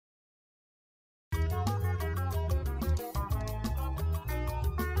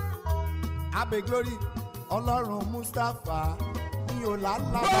Abe glory, Ọlọ́run Mustapha, ní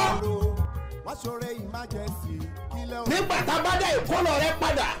Olálàbàrò, wọ́n ṣoore emergency. Nígbà tá a bá dá ìkólọ rẹ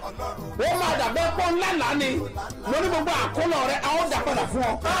padà, ó máa dàbẹ́ pọ́ ńlá lánìí. Mo ní gbogbo àkólọ rẹ, a ó dà padà fún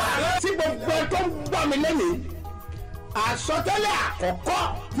ọ. Tí gbogbo ẹ tó ń gbọ́ mi lẹ́nìí, àsọtẹ́lẹ̀ àkọ́kọ́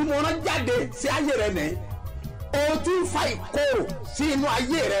tí mo rán jáde sí ayé rẹ nìyí. O tún fa ìkorò sí inú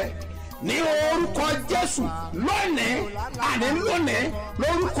ayé rẹ. Ní orúkọ Jésù lónìí àní lónìí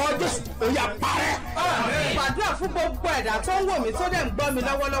lórúkọ Jésù ó yá parẹ́. Gbàdúrà fún gbogbo ẹ̀dá tó ń wò mí tó dẹ̀ ń gbọ́ mi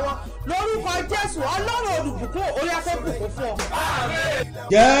lọ́wọ́lọ́wọ́ lórúkọ Jésù Ọlọ́run olùbùkún orí afẹ́bùkún fún ọ.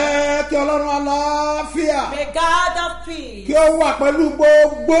 Jẹ́ kí Ọlọ́run àlàáfíà May God of peace kí ó wà pẹ̀lú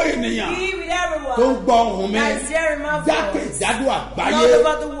gbogbo ènìyàn be with everyone tó ń gbọ́ ohùn mi that is hearing my voice jákèjádò àgbáyé. all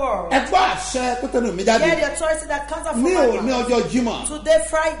over the world. Ẹ gbọ́ àṣẹ tó tẹnu mi jáde Hear the authority that comes out from ní my òní mouth. ọjọ́ Jímọ̀. Today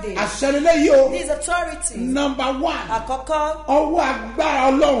Friday. Àṣẹ lélẹ́yìí o. This authority. Number 1. Àkọ́kọ́. Ọwọ́ agbára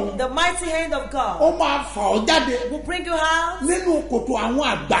Ọlọ́run. The mighty hand of God. Ó máa fà ọ́ jáde. Will bring you out. Nínú kòtò àwọn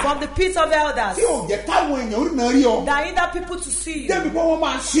àgbà. From the pit of elders. Tí ò jẹ́ káwọn èèyàn orí náà rí ọ. That hinder people to see you. Débi pé wọ́n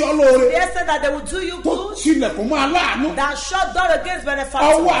máa ṣe ọ lóore. They said that they will do you Tó good. tilẹ̀kùn máa láàánú. That shut door against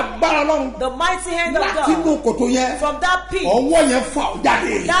benefactors. Ọwọ́ agbára Ọlọ́run. The mighty hand of Láti inú God. kòtò yẹn. From that pit. Ọwọ́ yẹn fà ọ́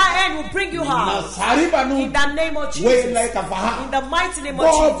jáde. That hand will bring you out. Nàṣàríbànú. In the name of Jesus. Wéèlà ìkàfà. In the mighty name of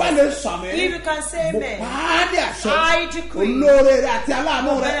Bọ́ọ̀ bá lè Jesus. sàmì. If you can say Mo amen. pàdé àṣẹ. I decree. Olóore rẹ àti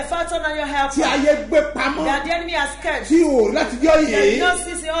aláàánú rẹ. Benefactor and your helper. Tí ayé gbé pamọ́. That the enemy has kept. Tí o láti jọ They yìí. do not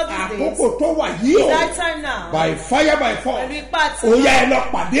cease in all these days. Àkókò tó wà yìí o. That time now. By fire by force. Pẹ̀lú ipá àti Ó yá ẹ lọ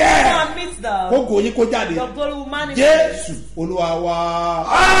pàdé Go ẹ̀. and meet them. Kókò yín kó jáde. Your glory will manifest. Jésù Olúwa wa.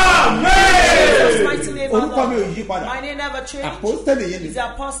 Jesus' mighty name, our Orúkọ mi ò Lord. yí padà. My name never changed. Àpọ́stélì yìí ni. He's the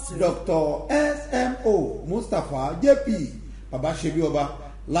apostle. Dr. S.M.O. Mustapha J.P. Baba Sebioba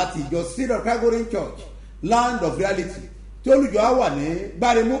láti ìjọ Seed of Christ Church Land of Reality tí olùjọ á wà ní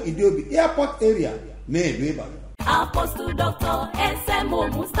Gbáremú Ìdíòbí Airport area ní ìlú Ìbàdàn. Apostle Dr. S.M.O.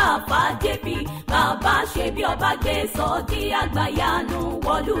 Mustapha J.P. Baba Sebioba gbé sọ́jí àgbàyanu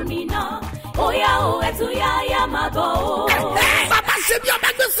wọ̀lú mi náà. Oya o ẹ̀túnyáyá máa bọ̀ o. Baba Sebioba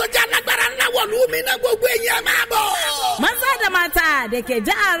gbé sọ́jí alágbára ńlá wọ̀lú mi náà gbogbo èèyàn máa bọ̀. Maza da mata da ke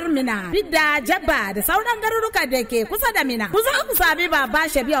jihar Mina, Bidda, Jabba da sauran garuruka da ke kusa da Mina. Kusa ku sami Baba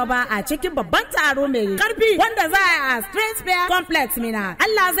Sebioba a cikin babban taro mai karfi wanda za a Strength Spare Complex Mina.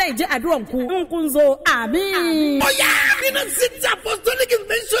 Allah zai ji addu'an ku in kun zo. Amin. Oya! Nínú City Apostolic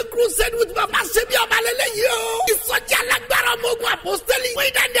Invention Crusade with Baba Sebioba lélẹ́yìí o. Ìsọjí alágbára ọmọ ogun apostoli. Fún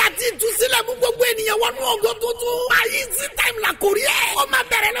ìdáǹdè àti ìtúsílẹ̀ mú gbogbo ènìyàn wọnú ògo tuntun. Báyìí sí time la kò rí ẹ̀. Ó máa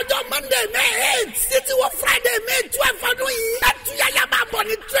bẹ̀rẹ̀ lọ́jọ́ Monday May 8. Títí wọ Friday May 12 ọdún yìí. Ẹ̀túyàyà máa bọ̀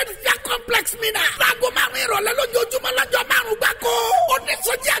ní Trade Fair Complex Mina. Láago 5 ìrọ̀lẹ́ lójoojúmọ́ lọ́jọ́ 5 gbáko.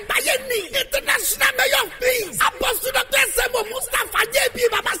 Onísọjí àgbáyé ni. International Mayor of Peace. Apostle Dr. S.M.O. Mustapha J.P.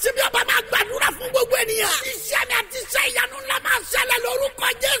 Baba Sebioba máa gbàdúrà fún gbogbo ènìyàn. Iṣẹ́ mi àti iṣẹ́ ìyanu ńlá máa ṣẹlẹ̀ lórúkọ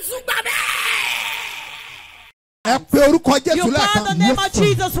Jésù gbàgbẹ́. Ẹ pe orúkọ Jésù You lẹ́ẹ̀kan. call the name of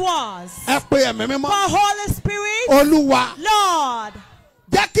Jesus once. Ẹ pe ẹ̀mí mímọ́. For Holy Spirit. Olúwa. Lord.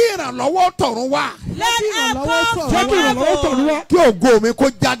 Jẹ́ kí ìrànlọ́wọ́ tọ̀run wá. Let help come from heaven. Kí ògo mi kó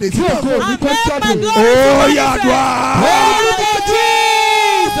jáde sí ọ̀run. And make my glory Ó yá manifest. àdúrà. Orúkọ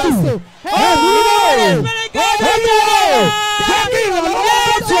Jesus. Holy Spirit, God, Jẹ́ kí ìrànlọ́wọ́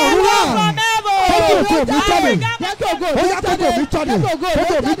tọ̀run wá.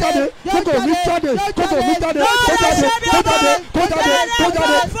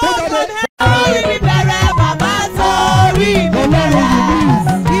 Bẹ̀rẹ̀ bàbá sórí mi bẹ̀rẹ̀.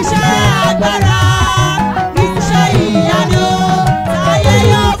 Iṣẹ́ agbára, iṣẹ́ ìyanu, táyé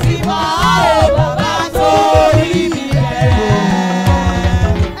yóò fi mọ̀ ọ́ bàbá sórí mi bẹ̀rẹ̀.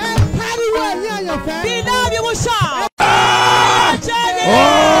 Be now you will shout. Ó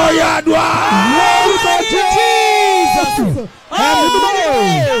yá àdúrà.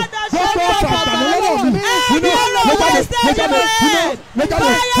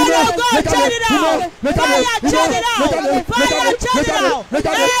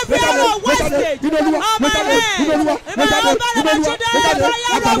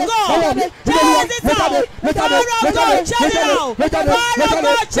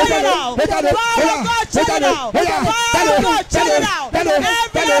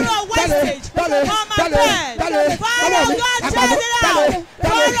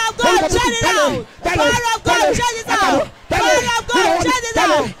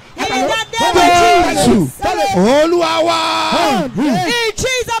 Olúwa wa. In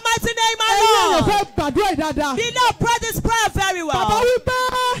Jesus' mighty name, my Lord. Did not pray this prayer very well.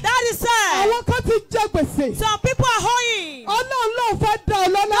 That is said. Some people are hoeing. God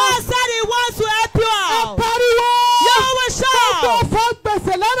said He wants to help you out. You will shout.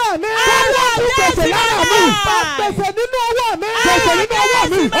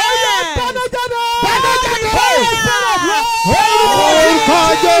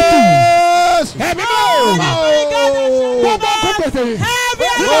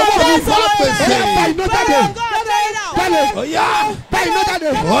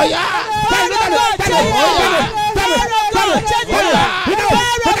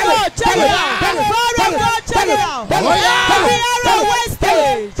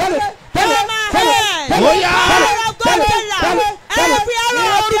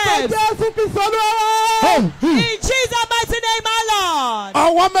 In Jesus' mighty name, my Lord.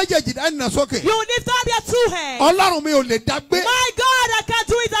 You lift up your two hands. My God, I can't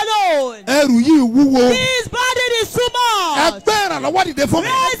do it alone. This burden is too much.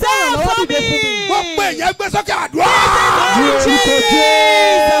 Raise up for me.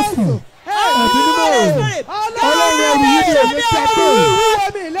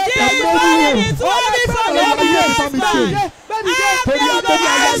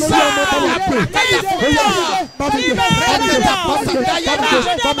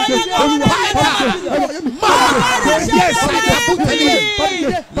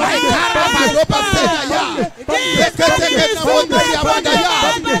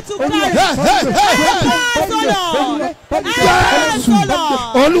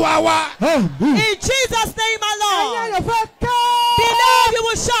 In Jesus' name, my Lord. Beloved, you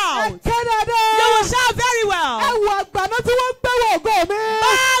will shout. You will shout very well.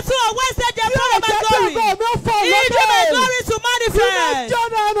 To a wasted the power of my glory. Into my glory to manifest.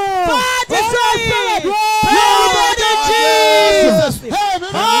 God destroy it. Jesus.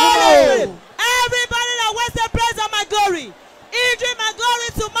 Everybody that wasted praise of my glory. Into my glory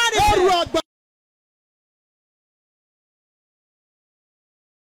to manifest.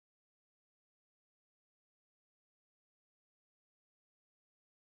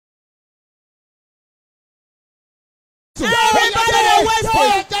 Everybody that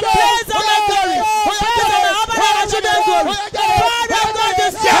wasted praise of my glory.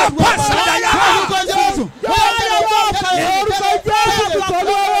 Praise of my children's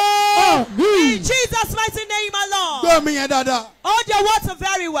glory. In Jesus' mighty name, my Lord. Hold your water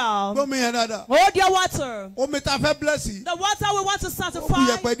very well. Hold your water. The water we want to sanctify.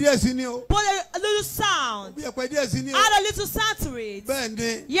 Put a little sound. Add a little sound to it.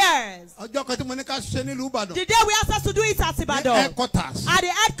 Yes. The day we asked us to do it at Ibadan. At the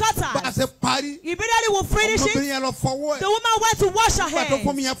headquarters. Immediately we'll finish it. The woman went to wash her hands.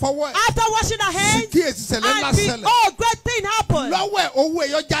 After washing her hands, and great thing happened.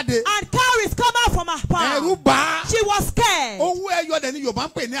 And cowries come out from her palm. She was scared. And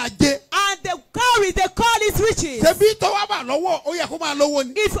the cowries, they call it riches.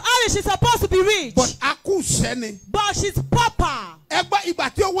 If Irish is supposed to be rich, but she's pauper. When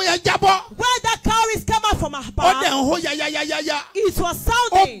the cowries came out from her palm, it was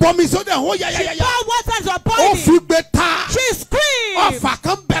sounding. She found waters were boiling. She screamed.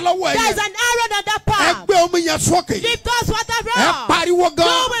 There's an iron on that palm. Lift us water from. You will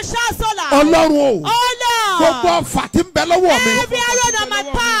shout so loud. Oh Lord. Every iron on my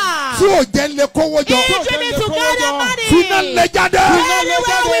palm. Injury me to gather money.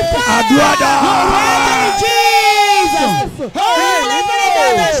 Anywhere we find. Jesus.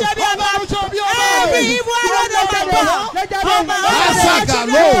 Every evil iron on my palm.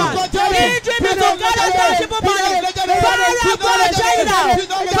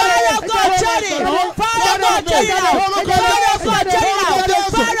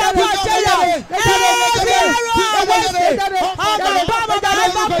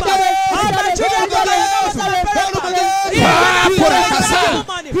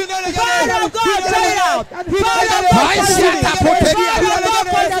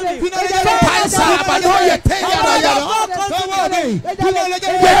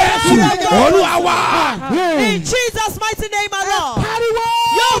 In Jesus' mighty name, my Lord,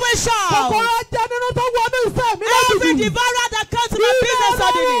 you will shout. Every devourer that comes to my business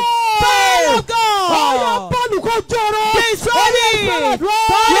suddenly, fire of God, destroy me.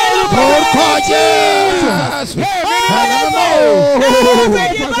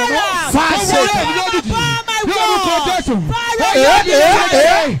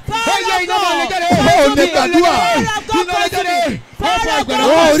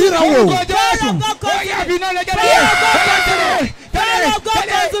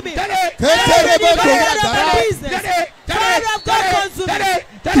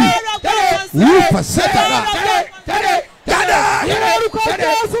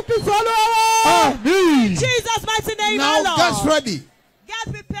 Jesus' mighty name, now get ready. Get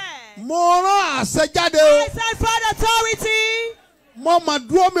prepared. I said for authority. I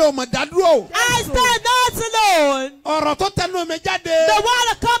stand not alone. The word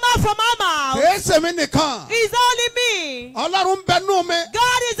that come out from my mouth is only me.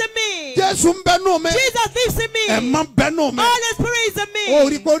 God is in me. Jesus lives in me. Holy Spirit is in me.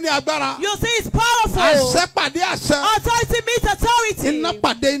 You see, it's powerful. Authority meets authority.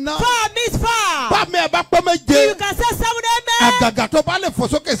 Fire meets fire. You can say 7 amen.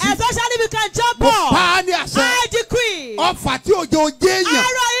 Especially if you can jump up. I decree.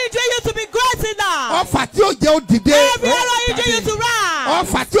 Arrow injure you to be great enough. Every arrow injure you to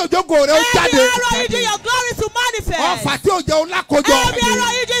rise. Every arrow injure your glory to manifest. Every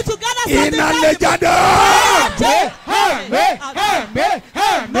arrow injure you to gather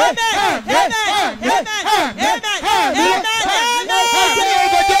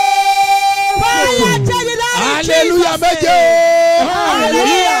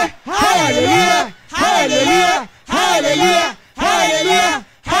Hallelujah, hallelujah, hallelujah, hallelujah, hallelujah, hallelujah,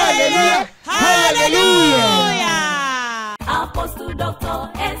 hallelujah, hallelujah. Apostle Dr.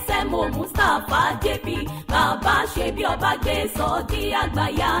 SMO Mustapha JP Bàbá Sebioba gbé sọ́jí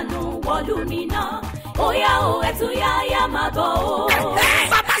àgbàyanu wọ̀lú mi náà. Oya o ẹ̀túyáyá máa bọ̀ o.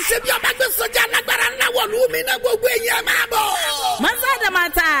 Bàbá Sebioba gbé sọ́jí alágbára ńlá wọ̀lú mi náà gbogbo èèyàn máa bọ̀. Maza da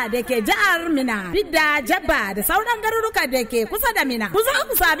mata da ke jihar Mina, Bidda, Jabba da sauran garuruka da ke kusa da Mina. Ku zo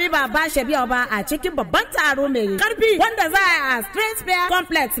ku sami Baba Sebioba a cikin babban taro mai karfi wanda za a Strength Spear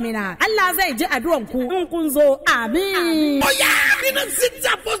Complex Mina. Allah zai ji addu'an ku in kun zo. Amin. Oya, Mina City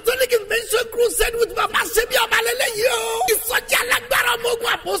Apostolic Invention Crusade with Baba Sebioba lélẹ́yìí o. Ìsọjí alágbára ọmọ ogun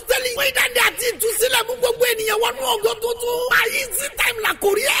apostolic. Fún ìdáǹdè àti ìtúsílẹ̀ mú gbogbo ènìyàn wọnú ògo tuntun. Ayé sí time la kò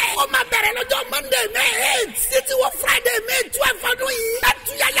rí ẹ̀. Ó máa bẹ̀rẹ̀ lọ́jọ́ Monday May 8 títí wọ Friday May 12 ọdún yìí.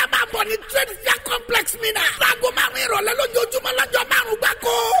 Ẹ̀túyàyà máa bọ̀ ní Trade Fair Complex Mina. Láago 5 ìrọ̀lẹ́ lójoojúmọ́ lọ́jọ́ 5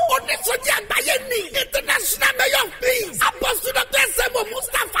 gbáko. Onísọjí àgbáyé ni International Mayor of Peace. Apostle Dr. SMO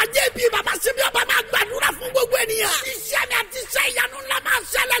Mustapha JP Baba Sebioba máa gbàdúrà fún gbogbo ènìyàn. Iṣẹ́ mi àti iṣẹ́ ìyanu ńlá máa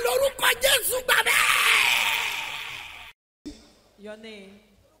ṣẹlẹ̀ lórúkọ Jésù gbàgbẹ́. Your name?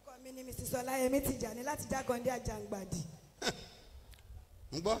 Orúkọ mi ni Mrs. Ọláyẹmí Tìjàní láti Jákàndé Àjàngbàdì.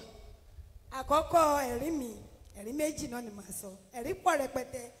 Àkọ́kọ́ ẹ̀rí mi, ẹ̀rí méjì náà ni màá sọ. Ẹ̀rí pọ̀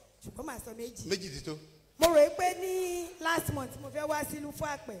rẹpẹtẹ, ṣùgbọ́n màá sọ méjì. Méjì ti tó. Mo rò pé ní last month mo fẹ́ wá sí Lúfọ́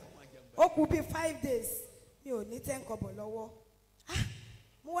Àpẹ̀. Ó kù bí 5 days, mi ò ní 10 kọ́bọ̀ lọ́wọ́.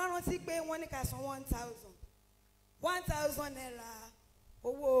 Mo wá rántí pé wọ́n ní ká san 1,000 naira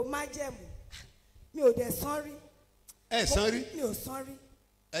owó májẹ̀mú. Mi ò dẹ̀ san rí. Ẹ san rí? Mi ò san rí.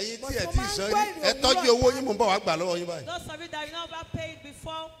 Ẹ̀yin tí ẹ ti san rí, ẹ tọ́jú owó yín, mo ń bọ̀ wá gbà lọ́wọ́ yín báyìí. Those of you that you never paid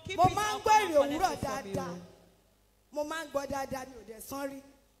before, keep Mo it máa ń up gbọ́ and èrè collect òwúrọ̀ it from you. dáadáa. Mo máa ń gbọ́ dáadáa, mi ò dẹ̀ san rí.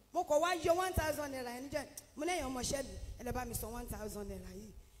 Mo kọ̀ wá yọ 1,000 naira yẹn níjẹ́, mo lẹ́yìn ọmọọṣẹ́ mi, ẹ lọ bá mi san 1,000 naira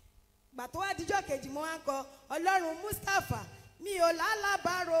yìí. Gbà tó wá dijọ́ kejì mo wá ń kọ Ọlọ́run Mustapha, mi ò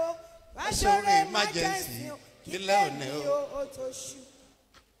lálábàárò, wá ṣọ́rẹ́ emergency, kílẹ̀ òní ó tó ṣú.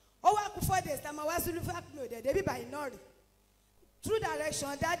 Ó wá kú 4 days, tá a máa wá sí Lúfọ́ Àpẹ̀, mi ò dẹ̀ débí báyìí náà rí. True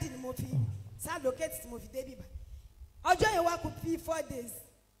direction dáàdì ni mo fi sálókètì tí mo fi débí báyìí. Ọjọ́ yẹn wá kú bí 4 days.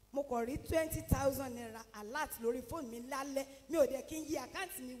 Mo kàn rí 20,000 naira alert lórí fóònù mi lálẹ́. Mi ò dẹ̀ kí n yẹ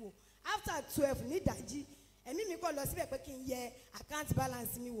àkáǹtì mi wò. After 12 ní ìdájí, ẹ̀mí mi kàn lọ síbẹ̀ pé kí n yẹ àkáǹtì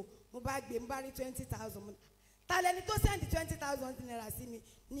balance mi wò. Mo bá gbé, mo bá rí 20,000. Ta lẹni tó sẹ́ndì 20,000 naira sí mi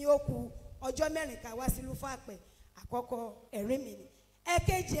ní ó kù ọjọ́ 4 ká wá sí Lúfọ́ Àpẹ̀. Àkọ́kọ́ ẹ̀rí mi ni.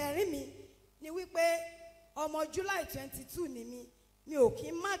 Ẹ̀kejì ẹ̀rí mi ni wípé ọmọ July 22 ni mi ò kí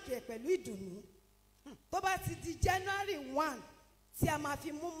ń máàkì ẹ̀ pẹ̀lú ìdùnnú. Tó bá ti di January 1 tí a máa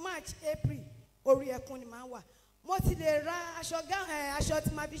fi mú March April orí ẹkún ni máa ń wà. Mo ti lè ra aṣọ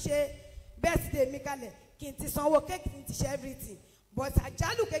tí máa fi ṣe birthday mi kalẹ̀ kí n ti sanwó kéèkì kí n ti ṣe everything, but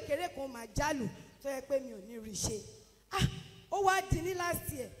àjálù kékeré kan máa jálù tó yẹ pé mi ò ní rí ṣe. Ó wá di ní last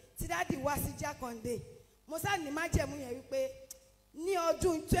year tí dáàdì wá sí Jákàndé. Mo sá ní májẹ̀mú yẹn wípé ní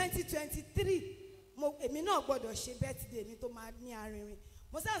ọdún 2023 èmi náà gbọ́dọ̀ ṣe birthday mi tó máa ní arinrin.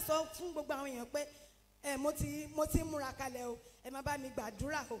 Mo sá sọ fún gbogbo àwọn èèyàn pé mo ti múra kalẹ̀ o, ẹ máa bá mi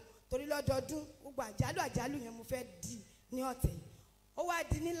gbàdúrà o, torí lọ́dọọdún gbogbo àjálù yẹn mo fẹ́ di ní ọ̀tẹ̀. Ó wá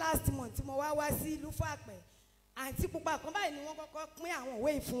di ní last month tí mo wá sí Lúfọ́ Àpẹ̀. Àǹtí pupa kan báyìí ni wọ́n kọ́kọ́ pín àwọn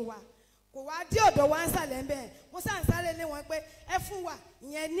òwe ìfún wa. Kò wá dé ọ̀dọ̀ wa ń sàlẹ̀ ń bẹ̀. Mo sá ń sáré lé wọn pé ẹ fún wa,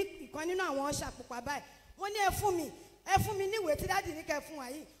 ìyẹn ní ìkan nínú àwọn ọ̀ṣà pupa báyìí. Wọ́n ní ẹ fún mi ní ìwé tí dáàdì ní kẹ́ fún wa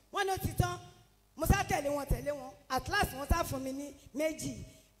yìí. Wọ́n ní ó ti tán. Mo sá tẹ̀lé wọn at last wọ́n sá fún mi ní méjì.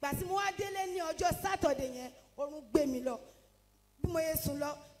 Gbà tí mo wá délé ní ọjọ́ Saturday yẹn, oorun gbé mi lọ. Bí mo yẹ sùn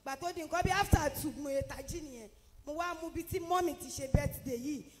lọ, gbà tó di nǹkan bí after 2 mo yẹ tají nìyẹn. Mo wá mú bí tí mọ́mì ti ṣe birthday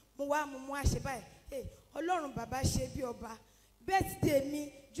yìí, mo wá mú àṣẹ báyìí. Ọlọ́run bàbá Sebioba, birthday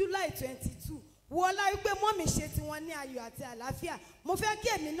mi July 22, wọlá wípé mọ́mì ṣe tiwọn ní ayọ̀ àti àlàáfíà mo fẹ́ kí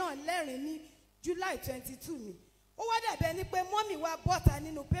èmi náà lẹ́rìn ní July 22 mi ó wá dàbẹ́ ni pé mọ́mì wá bọ́ta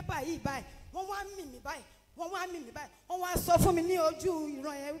nínú pépà yìí báyìí wọ́n wá mì mí báyìí wọ́n wá sọ fún mi ní ojú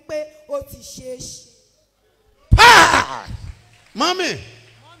ìran yẹn wípé ó ti ṣe é ṣe. Mọ́mì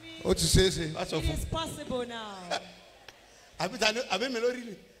ó ti ṣe é ṣe wá sọ fún. It is possible now. àbí mi lórí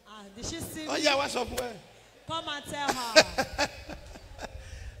ni. Did she see ó yá wá sọ fún ẹ. Come and tell her.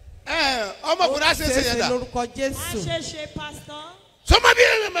 Ọmọkùnrin á ṣe é ṣe yẹn dà. Lórúkọ Jésù. Á ṣe é ṣe pastor. Sọmọ bí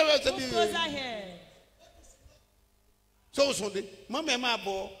ẹ máa ṣe bí. Who goes ahead? So Sunday, mọ́mì ẹ máa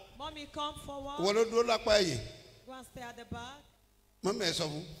bọ̀. Mommy, come forward. Wọ́n ló dúró lápá ẹ̀yìn. Go and stay at the back. Mọ́mì ẹ sọ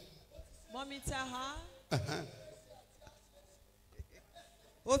fún. Mommy, tell her.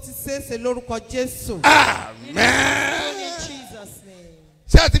 Ó ti ṣe é ṣe lórúkọ Jésù. Amen. In Jesus' name.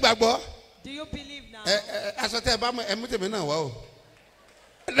 Ṣé ẹ ti gbàgbọ́? Do you believe now? Aṣọ tẹ ẹ bá mọ ẹmú tèmi náà wá o.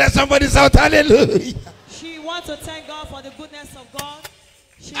 Let somebody shout hallelujah. She wants to thank God for the goodness of God.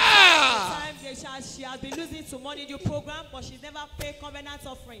 She has been losing to money due program, but she's never paid covenant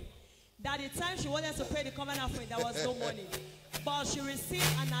offering. That the time she wanted to pay the covenant offering, there was no money. But she received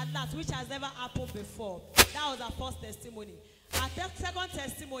an alert, which has never happened before. That was her first testimony. Her second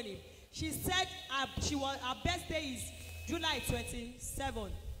testimony, she said her birthday is July 22nd.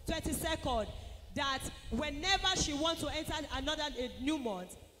 That whenever she wants to enter a new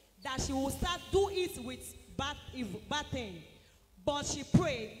month, that she will start do it with bad thing. But she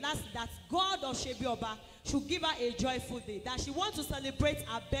prayed that God of Sebioba should give her a joyful day. That she wants to celebrate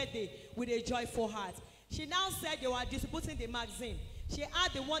her birthday with a joyful heart. She now said they were distributing the magazine. She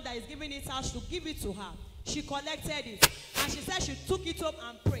had the one that is giving it out to give it to her. She collected it. And she said she took it up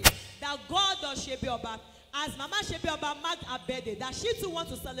and prayed that God of Sebioba, as Mama Sebioba marked her birthday, that she too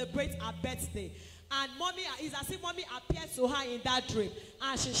wants to celebrate her birthday. And mommy, it's as if mommy appeared to her in that dream.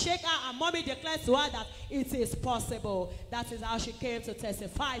 And she shook her and mommy declared to her that it is possible. That is how she came to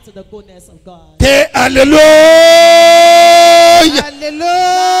testify to the goodness of God.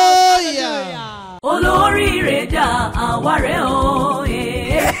 Hallelujah. Hallelujah. Olóríire dà àwárẹ̀ o.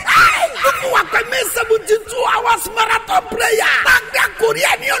 Wakame 72 hours marathon prayer. Tagda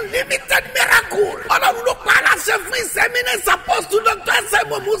Korean Unlimited Miracle. Ọlọ́run ló pa aláṣẹ fún ìsẹ́mínẹ́sì Apostle Dr.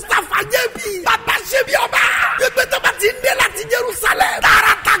 Sebo Mustapha Jebi. Bàbá Sebioba. Gbogbo tó bá ti ń dé láti Jerusalem.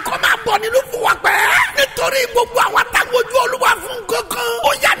 Tààràtà kọ́ máa bọ̀ ní Lúfùwàpẹ́. Nítorí gbogbo àwọn àtàgbójú Olúwa fún kankan.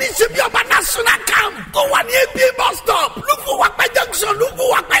 Ó yá ní Sebioba National Camp. Tó wà ní AB bus stop. Lúfùwàpẹ́ junction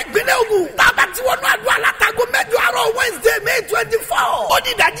Lúfùwàpẹ́ ìpínlẹ̀ Ògùn. Tàbá tí wọ́n náà dún alátago mẹ́jọ àárọ̀ Wednesday May 24. Ó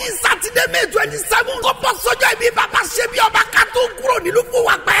di ìdajì Saturday May 27. Kó bọ́ sọ́jọ́ ibi bàbá Sebioba ká tó kúrò ní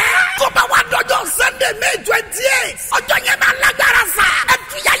Lúfùwàpẹ́. Kó bá wá dọ́jọ́ Sunday May 28. Ọjọ́ yẹn máa lágbára sá.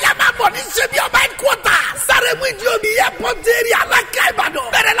 Ẹ̀túyàyà máa bọ̀ ní Sebioba headquarter. Sáremu Ìdíomi airport area Alákà Ìbàdàn.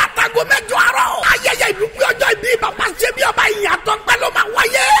 Bẹ̀rẹ̀ látago mẹ́jọ àárọ̀. Ayẹyẹ ìdúpẹ́ ọjọ́ ibi bàbá Sebioba ìyàtọ̀ pẹ̀lú máa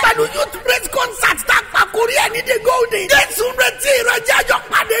wáyé. Pẹ̀lú youth praise concert tá a pa kórí ẹni dé golden. Jésù retí ìrọ̀jẹ́ àjọ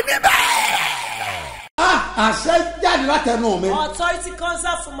pàdé níbẹ̀. Àṣẹ jáde látẹnu mi. Authority comes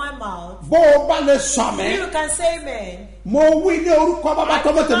out from my mouth. Bó o bá lè sọ mí. You can say amen. Mo wí ní orúkọ bàbá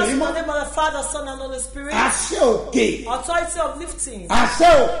tọmọ tẹ̀lé yín mọ́. In the name of the Father, Son, and Holy Spirit. Àṣẹ òkè. Authority of lifting. Àṣẹ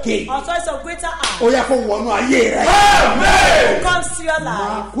òkè. Authority of greater Ó eye. yẹ kó wọnú ayé rẹ. Amen. Comes to your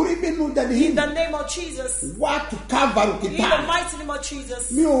life. Màkúrí bínú dẹni yìí. In the name of Jesus. Wá tù kábàrù In the kìtà. mighty name of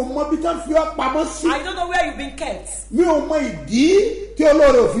Jesus. Mi ò mọ bí tán fi ọ́ pamọ́ sí. I don't know where you've been kept. Mi ò mọ ìdí tí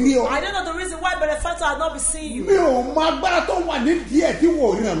olóore ò fi rí ọ. I don't know the reason why benefactor has not been seeing you. Mi ò mọ agbára tó wà ní díẹ̀ tí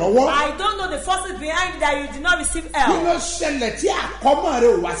wò rí ràn lọ́wọ́. I don't know the forces behind that you did not receive Kí help. ló ṣẹlẹ̀ tí àkọ́mọ́ rẹ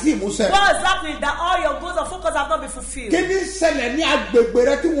ò wá sí ìmúṣẹ? What is happening that all your goals and focus have not been fulfilled? Kí ni ṣẹlẹ̀ ní agbègbè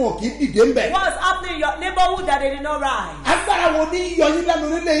rẹ tí wọn kì í dìde ń bẹ̀? What is happening in your neighborhood that they did not rise? Agbára wo ní yọyín lẹ́nu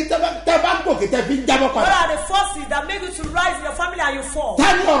nílé yìí tẹ́ bá gòkè tẹ́ fi ń jábọ́ What padà? are the forces that make you to rise in your family and you fall?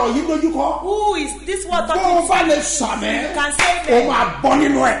 Ta ni ọ̀rọ̀ yìí lójúkọ? Who is this one Bó o talking bá to? lè sàmẹ́, You can say o amen. máa bọ́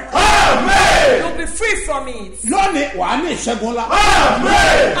nínú ẹ̀. You'll be free from it. Lónìí wàá ní ìṣẹ́gun ńlá.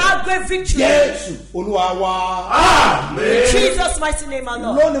 Have great victory. Jésù Olúwa wa. In Jesus' mighty name, our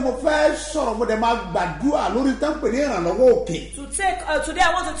Lord. Lónìí mo fẹ́ sọ̀rọ̀ mo dẹ̀ máa gbàdúrà lórí tán pè ní ìrànlọ́wọ́ òkè. Today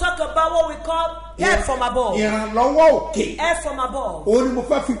I want to talk about what we call help from above. Ìrànlọ́wọ́ òkè. Help from above. Òun ni mo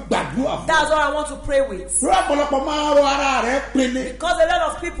fẹ́ fi gbàdúrà fún. That's what I want to pray with. Lórí ọ̀pọ̀lọpọ̀ máa rọ ara rẹ̀ pinni. Because a lot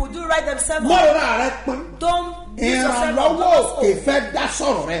of people do write themselves Mọ́ up. ara rẹ̀ pin. Don't ìrànlọ́wọ́ òkè fẹ́ dá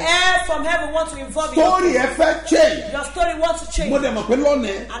sọ̀rọ̀ rẹ. Air from heaven want to involve you. Story ẹ fẹ́ change. Your story wants to change. Mo dẹ̀ mọ̀ pé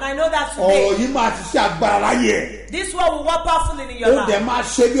lónìí. And I know that today. Ọ̀rọ̀ yìí máa ti ṣe agbára láyé ẹ̀. This one will work powerfully in your Ó life. dẹ̀ máa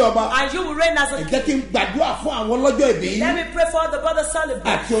ṣe bí ọba. And you will reign as a Ẹ king. jẹ́ kí n gbàdúrà fún àwọn ọlọ́jọ́ ìbí. Let me pray for the brothers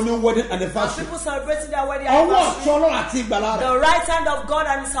celebrating. Àti oní wedding And anniversary. people celebrating their wedding Ọwọ́ anniversary. ọ̀tún Ọlọ́run àti ìgbàlà rẹ̀. The right hand of God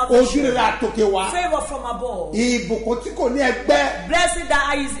and His Ojú salvation. rere àtòkè wá. Favor from above. Ìbùkún tí kò ní ẹgbẹ́. Blessing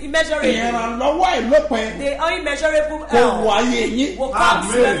that is immeasurable. Ìrànlọ́wọ́ ìlópin. The unimmeasurable Kó help wọ ayé yín. will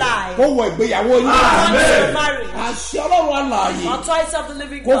come to your life. Kó wọ ìgbéyàwó yín. Come to your marriage. Àṣẹ Ọlọ́run alààyè. Authority of the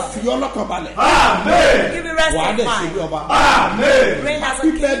living Kó God. fi ọlọ́kàn balẹ̀. Give you rest Wàá of dẹ̀ ṣe bí mind. ọba. Reign as a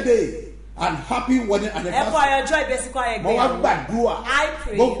Happy king. birthday and happy wedding Ẹ̀kọ́ anniversary. ayọ̀jọ́ ìgbésíkọ́ Mo wá ayẹgbẹ́. gbàdúrà. I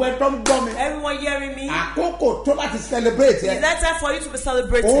pray. Gbogbo ẹ̀ tó ń gbọ́ mi. Everyone hearing me. Àkókò tó láti celebrate It's ẹ. that time for you to be Ohun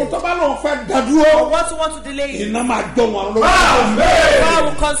celebrating. tó bá lóun fẹ́ Or dádúró. what you want to delay it. Iná máa jó wọn lórí. God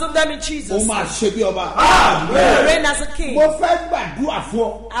will consume them in Ó Jesus. máa ṣe bí ọba. You will reign as a king. Mo fẹ́ gbàdúrà fún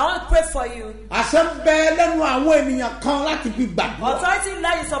ọ. I want to pray for you. Àṣẹ ń bẹ lẹ́nu àwọn ènìyàn kan láti fi gbàdúrà. Authority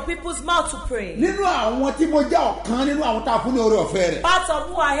lies in some people's mouth to pray. Nínú àwọn tí mo jẹ́ ọ̀kan nínú àwọn tá a fún ní oore ọ̀fẹ́ rẹ̀. Part of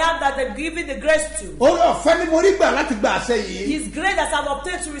who I am that they're giving the grace to. Oore ọ̀fẹ́ ni mo rí gbà láti gba àṣẹ yìí. His grace that I've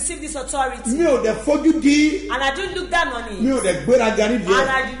obtained to receive this authority. Mi ò dẹ̀ fojú di. And I don't look down on Mi it. ò dẹ̀ gbéraga nídìí And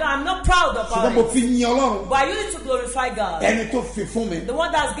ẹ̀. I'm not proud Ṣùgbọ́n about mo it. fi yin Ọlọ́run. But I use it to glorify God. Ẹni tó fi fún mi. The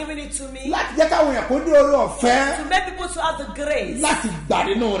one that's given it to me. Láti jẹ́ káwọn èèyàn kó ní oore ọ̀fẹ́ To make people to have the grace láti gbà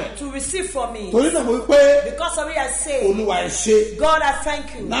nínú rẹ̀. to receive from me. Torí náà mo wí pé Because of it I say, Olúwa ẹ ṣé. God I thank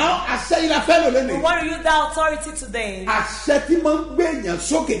you. Náà àṣẹ yìí la fẹ́ lò We lónìí. want to use that authority today. Àṣẹ tí máa ń gbé èèyàn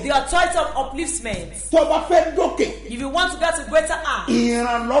sókè. The authority of upliftment. Tó o bá fẹ́ dókè. If you want to get a greater arm,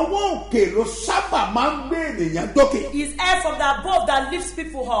 Ìrànlọ́wọ́ òkè ló sábà máa ń gbé ènìyàn dókè. is air from the above that lifts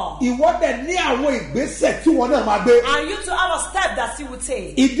people up. Ìwọ dẹ̀ ní àwọn ìgbésẹ̀ tí wọ́n náà máa gbé. And you to have a step that he will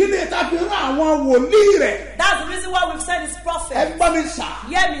take. Ìdí ni ta fi rán àwọn wòlíì rẹ̀. That's the reason why we've sent his prophet. Ẹ gbọ́ mi sà.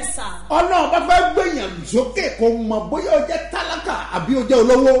 Hear me, sir. Ọlọ́run bá fẹ́ gbèyàn sókè kò mọ̀ bóyá o jẹ́ tálákà àbí o jẹ́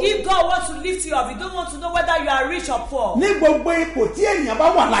olówó. If God wants to lift you up, you don't want to know whether you are rich or poor. Ní gbogbo ipò tí èèyàn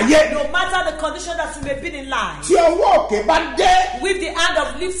bá wà láyé. No matter the condition that you may be in life, Tí ọwọ́ òkè bá dé. with the hand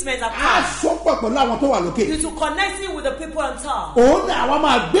of liftment at Á hand, sọ́pọ̀ pẹ̀lú àwọn tó wà lókè. it will connect you with the people on top. Òun náà àwa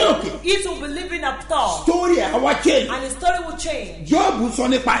máa gbé òkè. It will be living up top. Story ẹ̀ àwa change. And the story will change. Job sọ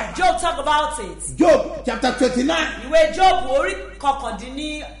nípa ẹ̀. Job talk about it. Job chapter 29. Ìwé Job orí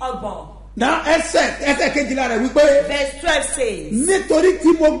kọkàndínlọ́gbọ̀n. Náà ẹsẹ̀ kejìlá rẹ̀ wípé. Verse 12 says, Nítorí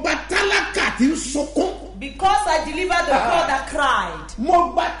tí mo gba tálákà tí ń sunkún. because I delivered the poor that cried.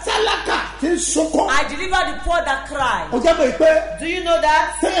 Mo gba tálákà tí ń sunkún. I delivered the poor that cried. Ó jẹ́ bẹ́ẹ̀ pé Do you know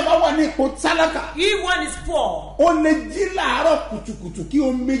that? téèyàn bá wà ní ipò tálákà. If one is poor, Ó lè jí láàárọ̀ kùtùkùtù kí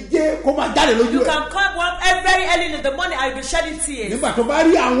omijé kó máa jáde lójú you ẹ̀. can come one very early in the morning and you'll be shedding tears. Nígbà tó bá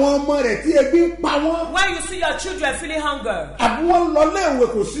rí àwọn ọmọ rẹ̀ tí ebi ń pa wọ́n. When you see your children feeling hunger Àbí wọ́n lọ léèwé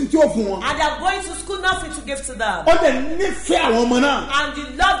kò sí tí ó fún wọn. and they are going to school, nothing to give to them, Ó dẹ̀ nífẹ̀ẹ́ àwọn ọmọ náà. and you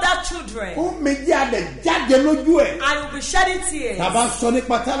love that children, Omijé adẹ̀ jáde lójú ẹ̀. and you'll be shedding tears. Tàbá sọ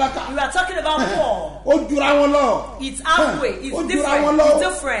nípa tálákà. We are talking about poor. Ó jura wọn lọ. It's halfway. Ó It's jura different. wọn lọ. It's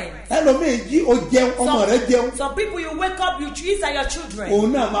different. Ẹlòmíì jí o jẹun ọmọ rẹ̀ jẹun. Some people you wake up, you eat and your children.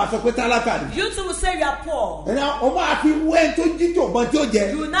 Òun náà máa sọ pé tálákà ni. You too will say you are poor. Ẹ̀nà o máa fi wẹ́ tó jí tó bọ́n tí ó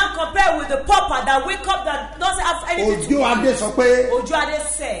jẹ. You will now compare with the pauper that wake up that doesn't have anything to Òjò eat. Adé sọ pé. Ojú Ade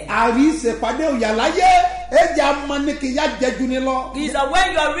said, Àrí ìṣèpàdé òyàláyé ẹ̀jẹ̀ amánìkìyà jẹjú ni lọ. is that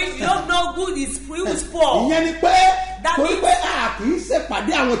when you are rich, you don't know who is poor. Ìyẹn ni pé That torí means- pé a kì í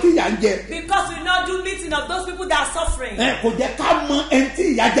ṣèpàdé àwọn tí ìyà ń jẹ. Because we not do meeting of those people that are suffering. Kò jẹ́ ká mọ ẹni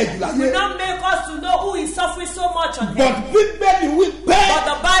tí ìyà jẹ jù We láyé. not make us to know who is suffering so much on But earth. Bíbélì wí pé But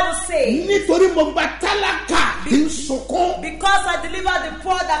the Bible says, nítorí mo gba tálákà tí ń sunkún because I delivered the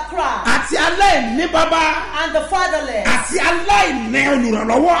poor that cry, àti aláìní bàbá and the fatherless, àti aláìní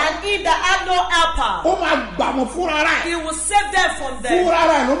olùrànlọ́wọ́. and he that had no helper, Ó máa gbà wọ́n fúnra rẹ̀. he will save them from them. Fúnra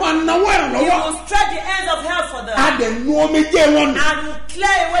rẹ̀ ló máa náwó He ìrànlọ́wọ́. will stretch the hands of help for them, A dẹ̀ nu omijé wọn nù. and will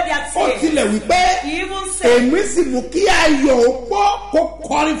clear away their Ó tears. tilẹ̀ wí pé He even said, èmi sì mú kí ayọ̀ òpó kó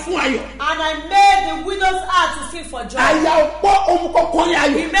kọrin fún ayọ̀. and I made the widow's heart to sing for joy. Àyà òpó òun kó kọrin He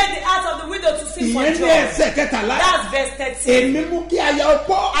ayọ̀. made the heart of the widow to sing for Ìyẹn ní joy. ẹsẹ̀ kẹtàlá. That's verse 13. Èmi mú kí ayà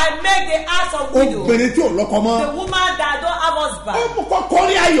òpó I make the heart of widow, obìnrin tí ò lọ́kọ the mọ́. woman that don't have Ó husband, mú kó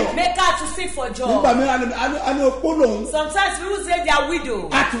kọrin ayọ̀. make her to sing for joy. Nígbà mìíràn a ní òpó lòun. Sometimes people say they are widow.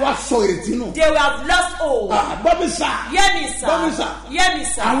 A ti wá sọ ìrètí nù. They will have lost hope. Bọ́bí sà. Hear me, Bọ́bí sir. sà. Hear me,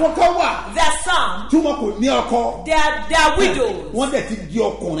 sir. Àwọn kan wà There are some, tí wọn kò ní ọkọ. they are widows, Wọ́n dẹ̀ ti di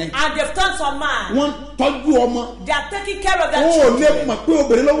ọkùnrin. and they've turned to a man. Wọ́n ń tọ́jú ọmọ. They are taking care of their O children. lè mọ̀ pé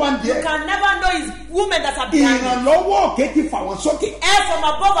obìnrin ló wà ní You díẹ̀. can never know it's women that are behind it. Ìrànlọ́wọ́ òkè ti fà wọ́n sókè. Air from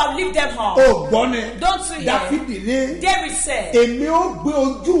above have lift them up. O gbọ́ ni. Don't you hear? Dáfídì ní. David said, Èmi ó gbé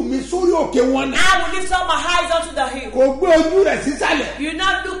ojú mi sórí òkè wọn náà. I will lift up my eyes unto the hill. Kò gbé ojú rẹ̀ sísàlẹ̀. You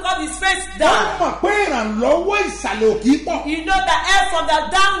now look up his face Wọ́n down. mọ̀ pé ìrànlọ́wọ́ ìsàlẹ̀ ò kì í pọ̀. You know that air from the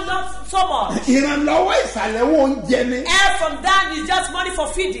down not so much. Ìrànlọ́wọ́ ìsàlẹ̀ wo oúnjẹ ni. Air from down is just money for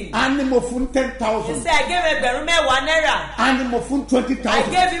feeding. A ní mo fún He 10,000. said, I gave ẹgbẹ̀rún mẹ́wàá náírà. A ní mo fún I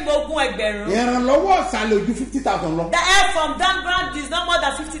 20,000. gave him ogún ẹgbẹ̀rún. Ìrànlọ́wọ́ ìsàlẹ̀ ojú 50,000 lọ. The air from down ground is not more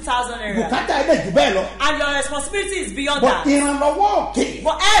than 50,000 naira. Bùkátà ẹ̀dẹ̀ jù bẹ́ẹ̀ lọ. And your responsibility is beyond But that. ìrànlọ́wọ́ òkè.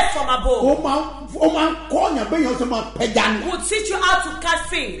 But air from above Ó máa ń kọ́ ọ̀yàn bẹ́ẹ̀ yẹn ó sì máa pẹja ni. will teach you how to catch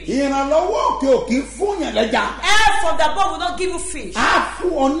fish. Ìrànlọ́wọ́ òkè ò kì í fún yàn lẹ́jà. Air from the above will not give you fish. Á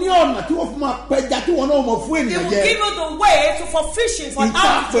fún ọ ní ọ̀nà tí wọ́n fi máa pẹja tí wọ́n náà mọ̀ fún It ènìyàn will jẹ. give you the way for fishing for Ìta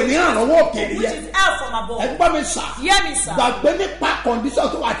how pè ní ìrànlọ́wọ́ òkè which nìyẹn. is air from above. Ẹgbọ́n mi sà. Hear me, sir. Gbàgbé nípa kọ̀ǹdíṣọ̀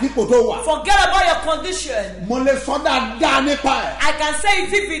tó wà tí kò tó wà. Forget about your condition. Mo lè sọ dáadáa nípa ẹ̀. I can say it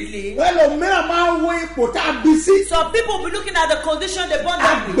vividly. Ẹlòmíràn máa ń wo ipò tá a bí sí. Some people will be looking at the condition they born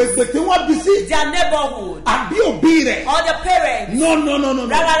them with, Agbègbè tí wọ́n bí sí. their neighborhood, Àbí òbí rẹ̀. or the parents. No.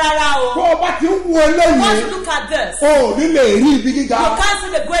 Rárá Tó o. o bá ti ń wo Once eléyìí, you look at this, o ò ní lè rí ibi gíga. you can't see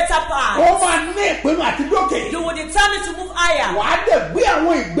the greater part. Ó máa ní ìpinnu àti dókè. You will determine to move higher. Wàá dẹ̀ gbé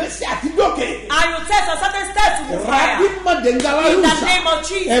àwọn ìgbésẹ̀ àti dókè. And you take some certain steps to move higher. Ràbí Mọ̀dẹ̀ngàlá In the Lùsà. name of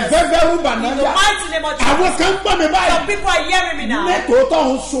Jesus. Ẹ̀fẹ́fẹ́ Rúbà In the Nájà. mighty name of Àwọn Jesus. kan gbọ́ mi Some báyìí. people are hearing me now. Nẹ́tòótọ́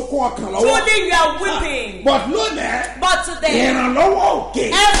ń sunkún ọkàn lọ́wọ́. Truly you are weeping. But lónìí, But today, ìrànlọ́wọ́ òkè.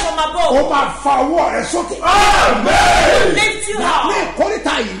 air from Ó above máa fa ọwọ́ rẹ̀ sókè. will lift you Ní up.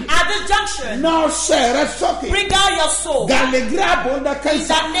 ìkórìtà yìí, At this junction, náà ṣe rẹ̀ sókè. bring out your soul. Gàlẹ́gírà bòńdà In kẹ́sà.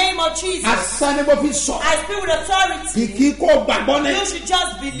 the name of Jesus. Asán ni mo fi sọ. I speak with authority. Kìkì kó gbàgbọ́ ní. You should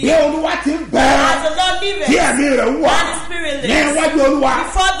just Bí believe. Olúwa ti ń bẹ̀rẹ̀. As the Lord liveth, Tí ẹ̀mí rẹ̀ wà. and the Spirit Ní lives. iwájú Olúwa.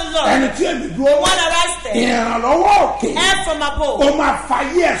 Before the Lord, Ẹni tí èmi dúró. one arrested, Ìrànlọ́wọ́ òkè. air from above, Ó máa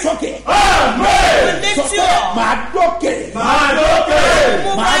fàyè ẹ̀ sókè. will lift you up. Màá dókè. Move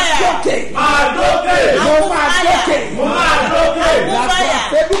Màá higher. dókè. Mo máa dókè. Move Làtọ̀ higher.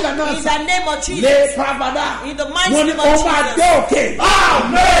 àfẹ́bíkà náà In sà. the name of Jesus. Lé pàbàdà. In the mighty Mo ní name of ó máa Jesus. dé òkè.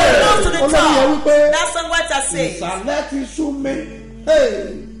 Close to the Olórí yẹn top. wípé. That songwriter says, Ìsàlẹ̀ ti sú mi.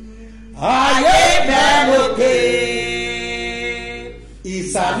 Ayé bẹ́ẹ̀ lókè.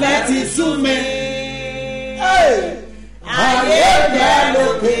 Ìsàlẹ̀ ti sú mi. Ayé bẹ́ẹ̀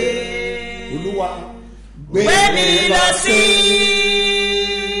lókè. Olúwa gbé mi lọ sí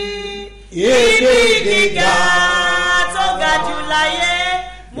ibi gíga tó ga jù láyé.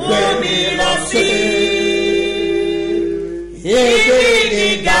 Mú mi lọ sí ibi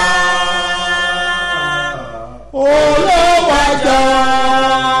gíga. Olówó àjọ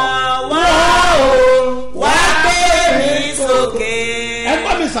Wá o, wá gbé mi sókè. ẹ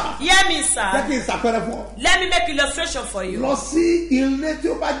gbọ́ mi sà. Hear me, Jẹ́ sir. kí n ṣàpẹẹrẹ fún ọ. Let me make illustration for you. Lọ sí ilé tí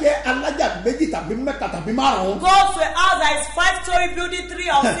ó bá jẹ́ alájà méjì tàbí mẹ́ta tàbí márùn-ún. Go to a house that is 5-story building, 3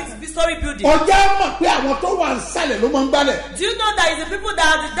 or 6-story building. Ọjà mọ̀ pé àwọn tó wà nsàlẹ̀ ló máa ń gbálẹ̀. Do you know that it's the people that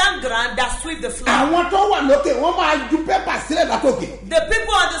are the down ground that sweep the floor? Àwọn tó wà lókè wọ́n máa ju pépà sílẹ̀ látòkè. The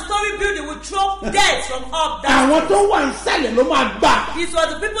people on the story building will throw dirt from up down. Àwọn tó wà nsàlẹ̀ ló máa gbà. It was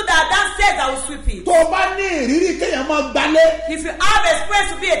the people that are downstairs that will sweep it. Tó o bá ní ìrírí kéèyàn máa gbálẹ̀. If you have experience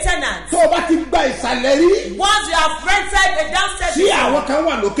to be a tenant, Tó o bá ti gba ìsàlẹ̀ rí. once you have rented a downstairs Tí àwọn kan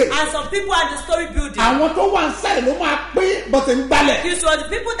wà lókè. and some people are in the story building, Àwọn tó wà nsàlẹ̀ ló máa pín bọ́sẹ̀ ń gbálẹ̀. it was the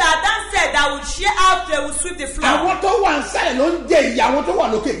people that are downstairs that will share out, they will sweep the floor. Àwọn tó wà nsàlẹ̀ ló ń jẹ ìyà àwọn tó wà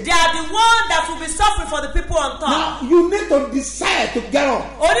lókè. They are the ones that will be suffering for the people on top. Now you need to decide to get up.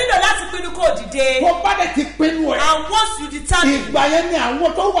 O nílò láti pinnu kó dìde. Tó bá dẹ̀ ti pinnu ẹ̀. And once you determine, Ìgbà yẹn ni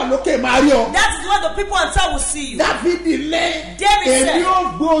àwọn tó wà lókè máa rí ọ. that is when the people on top will see you. Dáfídì lẹ́. David said, Èmi ó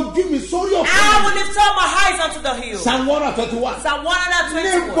gbé ojú mi sórí òkè. I will lift up my eyes unto the hill. Psalm 121. Psalm Níbo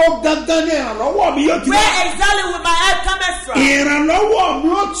 121. gangan ni ìrànlọ́wọ́ mi yóò ti wá? Where exactly will my help cometh from? Ìrànlọ́wọ́ mi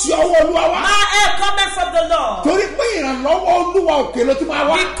ó ti ọwọ́ Olúwa wá. My help cometh from the Lord. Torí pé ìrànlọ́wọ́ Olúwa òkè ló ti máa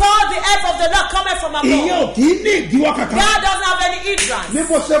wá. Because the help of the Lord cometh from Ìyẹn ò above. kì í ní ìdíwọ́ kankan. God doesn't have any hindrance. Ní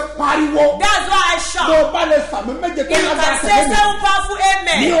mo ṣe pariwo. That's why I Tó shout. o bá lè sàmì méje tó If you lágbára can say tẹ̀lé mi. 7 powerful Ní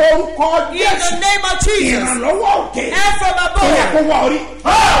amen. orúkọ In Jésù. the name of Jesus. Ìrànlọ́wọ́ òkè. Help from Ó yẹ kó above. wá orí.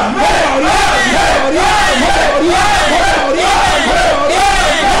 Ó wá orí.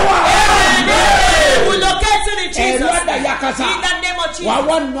 We locate you in Jesus' Ẹ̀rọ name. àdàyàkásá. In the name of Wà Jesus.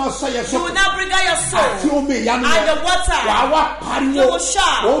 wá nà sọ̀yẹ̀ You will sọ̀kè. now bring out your Àti soul omi ìyanu and the rẹ̀. water. Wà wá pariwo. You will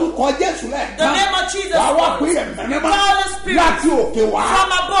shout. Orúkọ Jésù lẹ̀. The name of Jesus Wà wá Christ. pé ẹ̀mẹ́mẹ́ Call the Spirit láti òkè wá.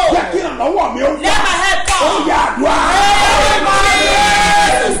 from above. Jẹ́ kí ìrànlọ́wọ́ mi ó wá. Let my help Ó come. yá àdúrà.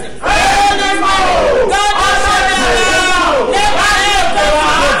 God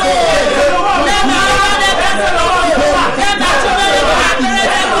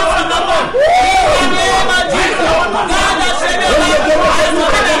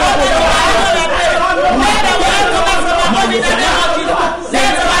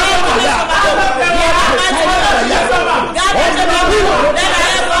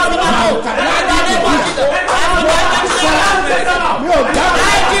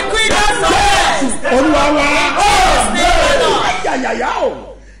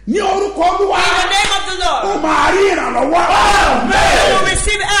ní orúkọ Olúwa. In the name of the Lord. Ó máa rí ìrànlọ́wọ́. You will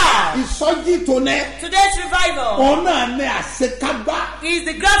receive help. Ìsọjí tòní. Today's revival. Òun náà ní àṣekágbá. Is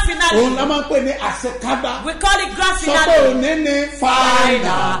the grand finale. Òun la máa ń pè ní àṣekágbá. We call it grand finale. Sọ pé òní ní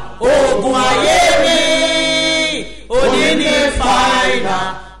fàáìnà. Ogun ayé mi. Òní ní fàáìnà.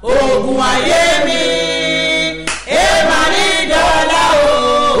 Ogun ayé mi. Èèmà ní dọ́là o.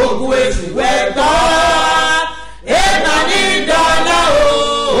 Ogun èṣù ẹ̀gbọ́. Èèmà ní dọ́là o.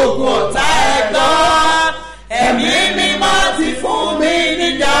 Ogun ọ̀tá ẹ̀gbọ́. Ẹ̀mí mímọ́ ti fún mi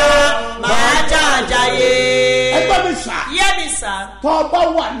níjà. Màá jàjàyè. Ẹgbẹ́ mi sà. Hear me, sir. Tọ́ bá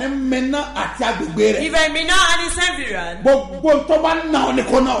wà ní Minna àti agbègbè rẹ̀. If I'm Minna and its environ. Gbogbo tó bá ná ọ ní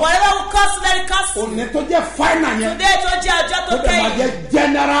kó náà. Whatever will cost, let it cost. Òní tó jẹ́ fáínà yẹn. Today tó jẹ́ ọjọ́ tó kẹ́yìn. Ó dẹ̀ máa jẹ́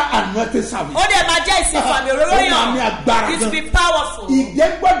general anointing service. Ó dẹ̀ máa jẹ́ ìsìnkú òróró yàn. Ó máa ní agbára gan. It will be powerful. Ìdè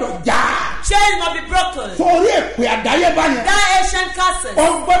gbọ́dọ̀ já. Chains must be broken. Sórí èpè àdáyébá yẹn. That ancient curses. Ó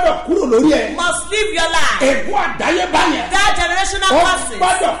gbọ́dọ̀ kúrò lórí ẹ̀. Must leave your life. Ègún àdáyébá yẹn. That generational curses. Ó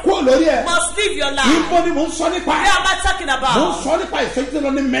gbọ́dọ̀ kúrò lórí ẹ̀. Must leave your life. Ibo ni mo ń sọ nípa ẹ̀. What am I talking about? Mo ń sọ nípa ìṣẹ́jú lọ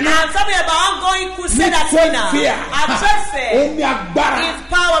ní Minna. I'm talking about ongoing crusade at Minna. At trade fair. Ó ní agbára. It's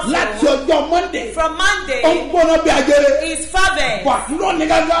powerful. Láti ọjọ́ Monday. From Monday. Ó ń gbóná bí ajere. It's fervent. But lónìí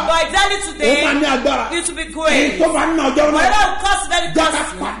gángan. But exactly today. Ó máa ní agbára. It will be great. Èyí tó bá ń ná ọjọ́ náà. Whatever will cost, let it cost. Jẹ́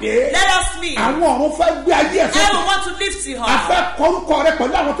ká pàdé. Let us meet. Àwọn ọ̀run fẹ́ gbé ayé ẹ̀ sọ́kè. Everyone want to lift you up. A fẹ́ kọ́rúkọ rẹ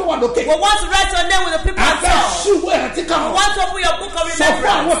pẹ̀lú àwọn tó wà lókè. We want to write your name with the people A on fẹ́ top. ṣíwé ìrántí kan. We want to open your book of Sọ fún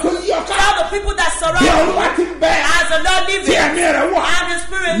àwọn remembrance. tó yí ọká. Tell the people that surround Bí you. Olúwa ti ń bẹ. As the Lord Tí living. ẹ̀mí rẹ̀ wà. And the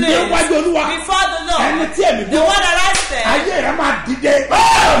Spirit lives. Níwájú Olúwa. Before the Lord. Ẹni tí ẹ̀mí The gbọ́. one that rested. Ayé rẹ̀ máa dìde.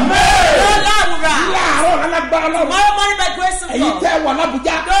 Lord Lawura. Láàárọ̀ lálágbára lọ́wọ́. Tomorrow morning by grace of Èyí God. tẹ́ wà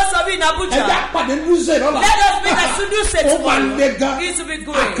lábújá. Those of you in Abuja. Ẹja pàdé Lúzẹ̀ lọ́la. Let us meet at Suduse Ó máa ń le tomorrow. gan. It will be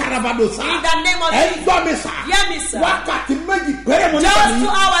great. Akarabado sá. In the name of Ẹ Jesus. gbọ́ mi sá. Hear me, sir. Wákàtí méjì péré mo ní Just pẹ̀lú. 2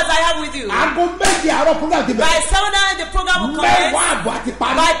 hours I have with you. Aago méjì àárọ̀ program ti By bẹ̀rẹ̀. 7 hours the program will Mẹ́wàá commence. àbọ̀ àti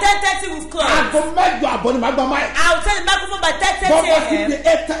parí. By 10:30 we've closed. Aago mẹ́jọ àbọ̀ ni màá gbọ́ máa. I will take the microphone by 10:30 Bọ́ọ̀bù ti a.m. di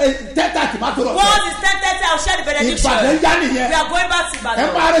 10:30 máa tó lọ. Once it's 10:30 I will share the benediction. Ìbàdàn yá nìyẹn. We are going back to Ẹ Ibadan.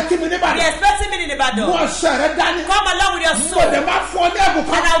 máa retí mi ní Be Ìbàdàn. expecting me in Mú Ibadan. ọ̀sẹ̀ rẹ dání. Come along with your Mo soul. dẹ̀ máa fún ọ ní ẹ̀bùn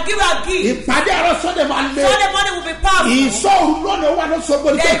kan. And I will give you a gift. Ìpàdé àrọ̀ sọ́dẹ̀ máa lé. Sunday morning will be powerful. Ìṣòro lónìí wà ní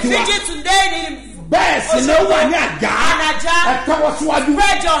Sọ́gbọ́n There is ìjọ tiwa. vigil today in Bẹ́ẹ̀ sì ni ó wà ní àjà. Anaja. Ẹ tẹ́wọ́ síwájú.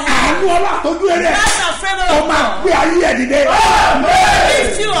 Spread your hands. Àánú ọlọ́àtọ́jú eré. That's our favor Ó of máa God. gbé ayé ẹ̀ dìde.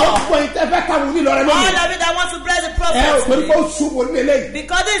 Lift you up. Ọ̀pọ̀ ìtẹ́fẹ́ káwọn onílọ̀rẹ́ All lónìí. of you that want to bless the Ẹ ò prophet pé kó today. ṣubú nílé yìí.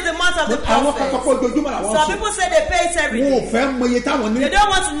 Because this is the month of the Àwọn kan sọ prophet. pé ojoojúmọ́ làwọn Some sùn. people say they pay it every Wọn ò day. fẹ́ mọ iye táwọn ní. They don't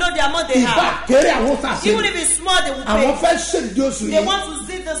want to know the amount they Ìbá have. kéré àwọn sàṣẹ. Even if it's small, they will Àwọn pay. fẹ́ ṣèdí oṣù They yìí. want to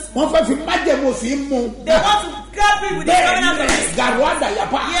see this. Wọ́n fẹ́ fi májẹ̀mú òfin yìí mú. They want to grab it with the covenant Bẹ́ẹ̀ni blessing. gàrú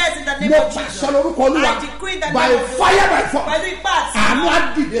àdàyàpá. Yes, in the name Mo of Jesus. pàṣẹ lórúkọ Olúwa. I decree that By name of the fire Lord. by force. Pẹ̀lú ipá àti Àánú á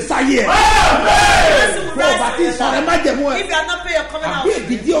dìde sáyé ẹ̀. Blessing will Bó o rise bá for ti your sọ̀rọ̀ life. májẹ̀mú ẹ̀. If you have not paid your covenant Àbí offering,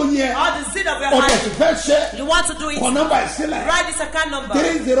 èdìdí oyin ẹ̀. or the seed of your Ọ̀dẹ̀ hand, sì fẹ́ ṣe. you want to do it, Kọ nọ́mbà ìsílẹ̀. write this account number.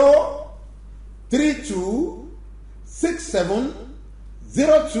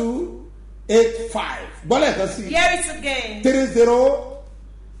 3032670285. Gbọ́dọ̀ ẹ̀kan sí. Hear it again.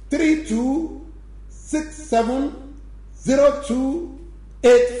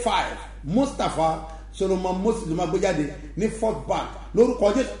 3032670285. Mustapha Solomon Moses ló máa gbé jáde ní Fort Bank lórúkọ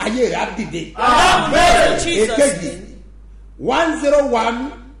Jésù ayé rẹ̀ á dìde. Amen. Jesus. Èkejì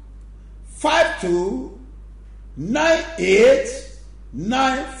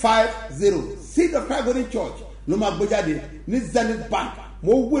 10152989950 Seed of Christ Golden Church ló máa gbé jáde ní Zenith Bank.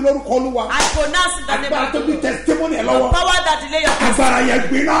 Mo wí lórúkọ Olúwa. I pronounce in the name Agbára of tó the bí Lord. testimony ẹ̀ The lọ́wọ́. power that delay your Agbára yẹn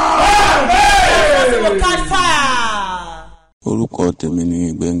gbiná. blessing will catch fire. Orúkọ tèmi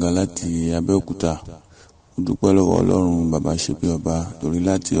ni Gbẹ̀ngà láti Abẹ́òkúta. Mo dúpẹ́ lọ́wọ́ Ọlọ́run bàbá Sebioba torí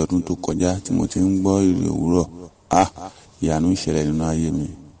láti ọdún tó kọjá tí mo ti ń gbọ́ ìrì òwúrọ̀. Ìyanu ń ṣẹlẹ̀ nínú ayé mi.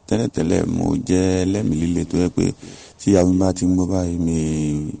 Tẹ́lẹ̀tẹ́lẹ̀ mo jẹ́ ẹlẹ́mìí líle tó yẹ pé tí àwọn bá ti ń gbọ́ báyìí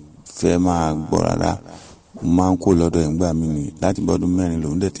mi fẹ́ máa gbọ́ rárá. Mo máa ń kó lọ́dọ̀ ẹ̀ ń gbà mí ni láti bọ́dún 4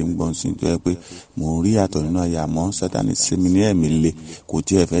 lòún dẹ̀ ti ń gbọ́n sí tó yẹ pé mo ń rí àtọ̀ nínú ayé àmọ́ Sátánì sí mi ní ẹ̀mí le kò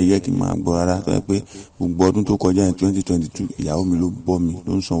tiẹ̀ fẹ́ yẹ kí n máa gbọ́ rárá tó yẹ pé gbogbo ọdún tó kọjá ní 2022 ìyàwó mi ló bọ́ mi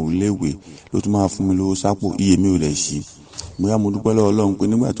ló ń san iléèwé ló tún máa fún mi lówó sápò iye mi ò lè ṣí. Bóyá mo dúpẹ́ lọ́wọ́ Ọlọ́run pé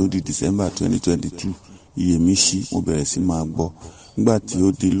nígbà tó di December 2022 iye mi ṣí mo bẹ̀rẹ̀ sí máa gbọ́. Nígbà tí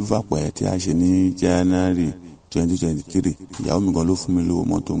ó di lúfàpẹ́ tí a ṣe ní January 2023 ìyàwó mi gan ló fún mi lówó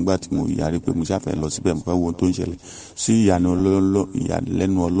mọ́tò ńgbà tí mo yarí pé mo ṣàfẹ́ lọ síbẹ̀ mo fẹ́ wo ohun tó ń ṣẹlẹ̀ sí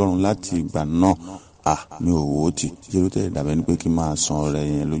ìyàlẹ́nu Ọlọ́run láti ìgbà náà mi ò wò ó tì ṣe ló tẹ̀lé dàbẹ́ ni pé kí n máa san ọrẹ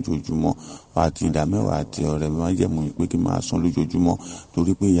yẹn lójoojúmọ́ àti ìdámẹ́wàá àti ọrẹ máa jẹ̀mú pé kí n máa san lójoojúmọ́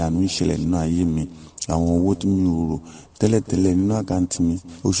torí pé ìyanu ń ṣẹlẹ̀ nínú ayé mi àwọn owó tí mi ò rò tẹ́lẹ̀tẹ́lẹ̀ nínú àkáǹtì mi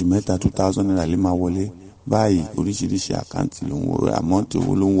oṣù mẹ́ta 2000 naira lè máa wọlé báyìí oríṣiríṣi àkáǹtì ló ń wọlé àmọ́ tí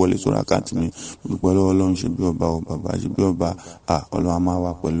owó ló ń wọlé sórí àkáǹtì mi dúpẹ́ lọ́wọ́ Ọlọ́run ṣe bí ọba o bàbá ṣe bí ọba Ọlọ́run á máa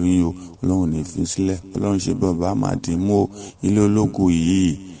wà pẹ̀lú yín o Ọlọ́run ò ní fi sílẹ̀ Ọlọ́run ṣe bí ọba á máa dín mú o ilé ológo yìí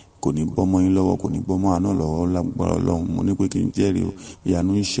kò ní bọ́mọ yín lọ́wọ́ kò ní bọ́mọ àná lọ́wọ́ lágbára Ọlọ́run mo ní pé kí n jẹ́rìí o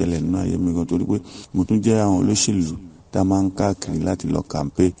ìyanu ń ṣẹlẹ̀ nínú ayé mi gan torí pé mo tún jẹ́ àwọn olóṣèlú tá a máa ń káàkiri láti lọ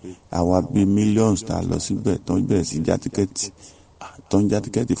kàmpé àwa bíi millions tá a lọ síbẹ̀ tó ń bẹ̀rẹ̀ sí já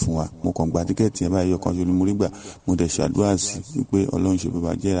tíkẹ́ẹ̀tì fún wa mo kàn gba tíkẹ́ẹ̀tì yẹn báyìí ọkàn ṣe ni mo rí gbà mo dẹ̀ ṣàdúrà sí wípé Ọlọ́run ṣe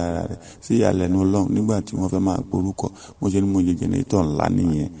bàbá jẹ́ ara rẹ̀ sí ìyàlẹ́nu Ọlọ́run nígbà tí wọ́n fẹ́ máa porúkọ mo ṣe ni mo jẹ jẹnẹrétọ̀ ńlá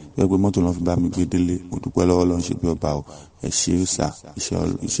nìyẹn pé mọ́tò lọ́n fi bá mi gbé délé mo dúpẹ́ lọ́wọ́ Ọlọ́run ṣe bí ọba o ẹ ṣé sà iṣẹ́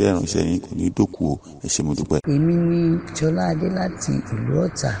ìránṣẹ́ yín kò ní dòkú o ẹ ṣé mo dúpẹ́. èmi ni Jọlá Adé láti ìlú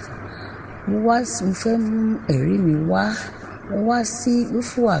Ọ̀tà mo fẹ́ mú ẹ̀rí mi wá sí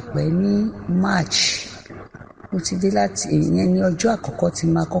Lúfùwàpẹ́ ní March mo ti dé láti ìyẹn ní ọjọ́ àkọ́kọ́ tí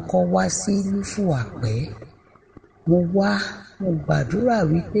máa kọ́kọ́ wá sí Lúfùwàpẹ́ mo gbàdúrà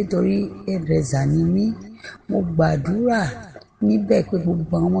wípé torí ẹ̀rẹ̀zà ni mí mo gbàdúrà níbẹ̀ pé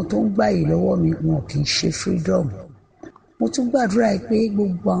gbogbo àwọn tó ń gbà yìí lọ́wọ́ mi wọn kì í ṣe freedom mo tún gbàdúrà pé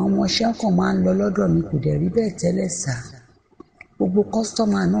gbogbo àwọn ọmọọṣẹ́ kan máa ń lọ lọ́dọ̀ mi kò dẹ̀ rí bẹ́ẹ̀ tẹ́lẹ̀ sá gbogbo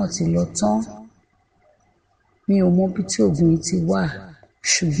kọ́sítọ́mà náà ti lọ tán mi ò mọ bí tí oògùn yìí ti wà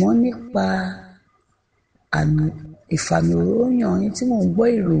ṣùgbọ́n nípa àmì ìfàmì òróyàn yín tí mò ń gbọ́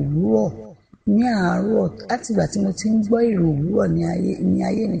ìrò òwúrọ̀ ní àárọ̀ látìgbà tí mo ti ń gbọ́ ìrò òwúrọ̀ ní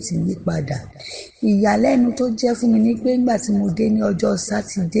ayé mi ti yí padà ìyàlẹ́nu tó jẹ́ fún mi ní pé nígbà tí mo dé ní ọjọ́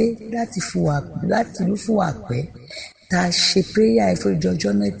sátidé láti Lúfùwàpẹ́ tá a ṣe prayer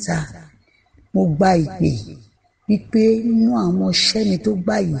ìforíjọjọ́ mẹ́ta mo gba ìpè wípé nínú àwọn ọṣẹ́ mi tó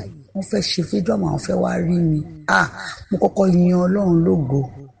gbà yìí wọ́n fẹ́ ṣe freedom àwọn fẹ́ wá rí mi mo kọ́kọ́ yin Ọlọ́run lógo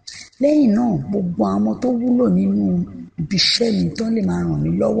lẹ́yìn náà gbogbo àwọn tó wúlò nínú ibi iṣẹ́ mi tó lè máa ràn mí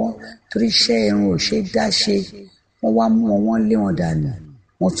lọ́wọ́ torí iṣẹ́ irun ò ṣe dá ṣe wọ́n wá mú wọn lé wọn dànù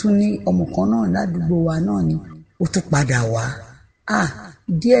wọ́n tún ní ọmọ kan náà ládùúgbò wa náà ni ó tún padà wá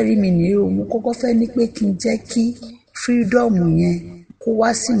díẹ̀ rí mi nìyí o mo kọ́kọ́ fẹ́ ní pé kí n jẹ́ kí freedom yẹn kó wá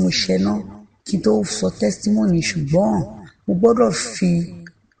sí ìmúṣẹ náà kí n tó sọ testimony ṣùgbọ́n mo gbọ́dọ̀ fi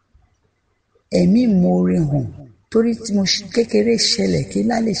ẹ̀mí ìmoore hàn torí tí mo kékeré ṣẹlẹ̀ kí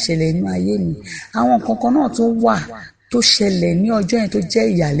lá lè ṣẹlẹ̀ inú ayé mi àwọn kankan náà tó wà tó ṣẹlẹ̀ ní ọjọ́ yẹn tó jẹ́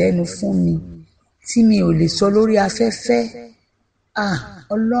ìyàlẹ́nu fún mi tí mi ò lè sọ lórí afẹ́fẹ́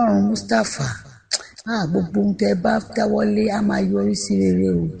Ọlọ́run Mustapha gbogbo ohun tẹ́ bá dáwọ́lé á máa yọrí sí rere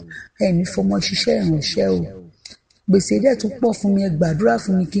o ẹni fọmọ ṣiṣẹ́ ìránṣẹ́ o gbèsè dẹ̀ tún pọ̀ fún mi ẹ gbàdúrà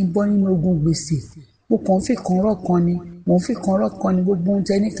fún mi kí n bọ́ nínú ogun gbèsè mo kàn ń fi kan rọ́kan ni gbogbo ohun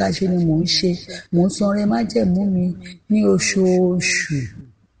tẹ́ ní ká ṣe ni mò ń ṣe mò ń san ọrẹ májẹ̀mú mi ní oṣooṣù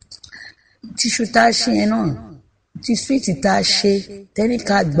tíṣu tá a ṣe yẹn náà tí súwìtì tá a ṣe tẹ́ní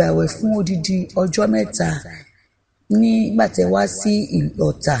ká gbàwẹ̀ fún odidi ọjọ́ mẹ́ta nígbà tẹ́ wá sí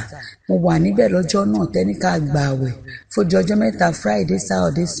Ọ̀tà mo wà níbẹ̀ lọ́jọ́ náà tẹ́ní ká gbàwẹ̀ fún ọjọ́ mẹ́ta Friday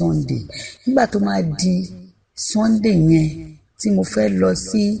Saturday Sunday nígbà tó máa di Sunday yẹn tí mo fẹ́ lọ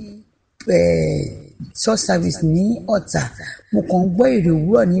sí church service ní Ọ̀tà mo kàn ń gbọ́ ìrò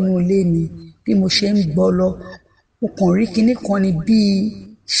òwúrọ̀ nínú ilé mi bí mo ṣe ń gbọ́ lọ mo kàn rí kinní kan ni bíi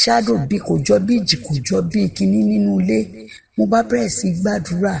shadow bí kò jọ bí ìjì kò jọ bí kinní nínú ilé mo bá bẹ̀rẹ̀ sí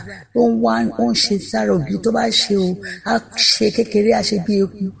gbàdúrà ó ń ṣe sára òbí tó bá ṣe o á ṣe kékeré á ṣe bí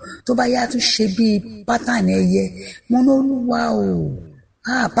eku tó bá yá tún ṣe bí pátánì ẹyẹ mo ní Olúwa o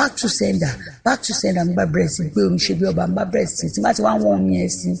back to sender mo bá bẹ̀rẹ̀ sí gbé omi ṣe bí ọba mo bá bẹ̀rẹ̀ sí tí bá ti wá wọ́n omi ẹ̀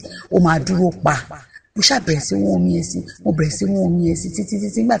sí ó máa dúró pa mo ṣàbẹ̀rẹ̀ sí wọ́n omi ẹ̀ sí mo bẹ̀rẹ̀ sí wọ́n omi ẹ̀ sí títí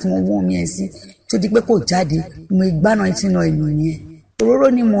nígbà tí mo wọ́n omi ẹ̀ sí tó di pé kò jáde mo gbáná etí náà ìlú yẹn òróró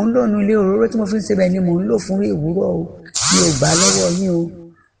ni mò ń lò nílé òróró tí mo fi ń ṣe bẹ́ẹ̀ ni mò ń lò fún ìwúrọ̀ o mi ò gbà lọ́wọ́ yín o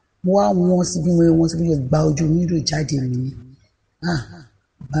mo wá wọn sí bí wọ́n sí bí wọ́n gba ojú mi rò jáde mi ni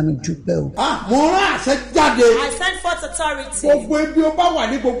bá mi dúpẹ́ o. mo rán àṣẹ jáde. I send forth authority. gbogbo ibi o bá wà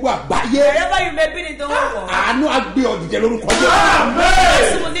ní gbogbo àgbáyé. Wherever you may be in the whole world. àánú àgbẹ̀ ọ̀dìjẹ́ lórúkọ Jésù.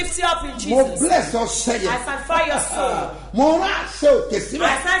 Mercy will lift you up in Jesus. mo bless your sẹ́yìn. I sanctify your soul. mo rán àṣẹ òkè síbẹ̀.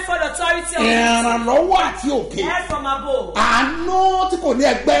 I send forth authority of ìrànlọ́wọ́ àti òkè. help from above. àánú tí kò ní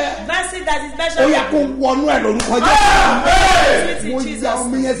ẹgbẹ́. Mercy that is measured. ó yẹ kó wọnú ẹ̀ lórúkọ Jésù. mo ya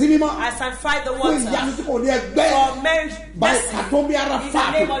omi yẹn àṣẹ sí mímọ́. I sanctify the fún ìyanu water tí kò ní ẹgbẹ́. for marriage báyìí blessing. kàtó bí ara In the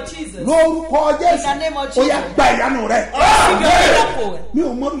fà name of Jesus. lórúkọ In the name of Jésù ó yá Jesus. gba ìyanu rẹ. Receive your miracle. mi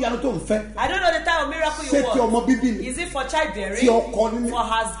ò mọ̀rú ìyanu tó ń fẹ́. I don't know the type of miracle ṣé you ti want. ọmọ bíbí ni Is it for childbearing? ti ọkọ nínú For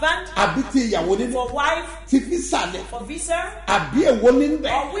husband? àbí ti ìyàwó nínú For wife? ti físà ni For visa? àbí èwo nínú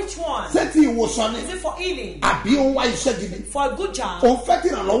bẹ́ẹ̀. Or which one? ṣé ti ìwòsàn ni Is it for healing? àbí ó ń wá iṣẹ́ gidi. For a good job? òun fẹ́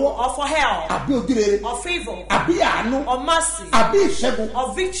tìrànlọ́wọ́ Or for health? àbí ojúrere Or favor? àbí àánú Or mercy? àbí ìṣẹ́gun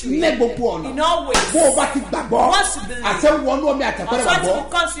Or victory? ní gbogbo ọ̀nà. In all ways. bó o bá ti gbàgbọ́ Once you believe. àṣẹ wọnú omi àtẹ̀pẹ́rẹ́ Authority gbàgbọ́ will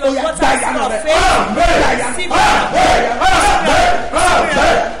come to ó your yá water gba and ìyanu of rẹ. faith. Receive it.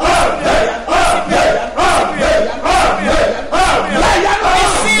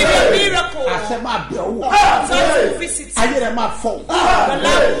 Receive your miracle. àṣẹ máa bẹ̀ ọ́ wò. Authority will visit you. ayé rẹ̀ máa fọ̀. The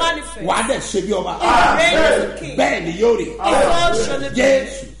Lord will manifest. wà á dẹ̀ ṣe bí ọba. Reign as a king. bẹ́ẹ̀ ni yóò rí. God shall it be.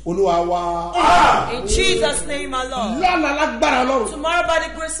 Jésù Olúwa wa. In Jesus' name, our Lord. lọ́la lágbára Ọlọ́run. Tomorrow, by the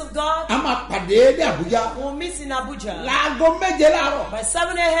grace of God, a máa pàdé ní Àbújá. we'll meet in Abuja. láago méje láàárọ̀. By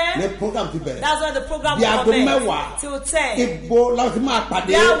 7 a.m., ní program ti bẹ̀rẹ̀. that's when the program Bí will aago commence. mẹ́wàá. Till 10. ibo la ti máa pàdé.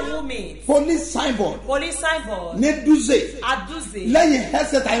 There we'll meet. police signboard Police signboard. ní Dúzè. At Duze. lẹ́yìn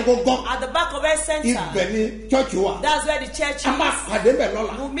headset àyẹ̀kọ́ gan. At the back of our center. ibẹ̀ ni church wa. That's where the church a máa is. pàdé bẹ̀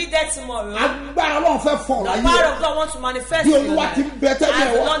lọ́la. We'll meet there tomorrow. agbára Ọlọ́run fẹ́ fọ̀ The láyé. power of God wants to manifest bí in your Olúwa ti life. bẹ tẹ́lẹ̀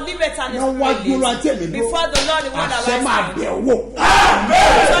As the wá. Lord liveth and is náà wá dúró àti èmi dúró. before the Lord, the one that àṣẹ máa rises. bẹ̀ wò.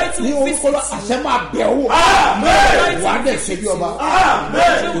 Authority ní will visit orúkọ lọ you. àṣẹ máa bẹ̀ wò. wà á dẹ̀ ṣe bí ọba.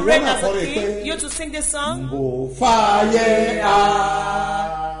 You ìwọ reign náà as a kọ́ rẹ̀ king. pé. You to sing this song. Mo fàyè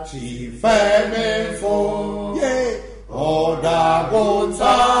àti fẹ́ mi fún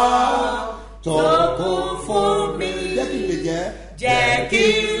ọ̀dàgùntà tó kún fún mi. Jẹ́ kí n lè jẹ́. Jẹ́ kí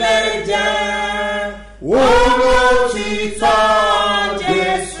lè jẹ́ olótìtọ́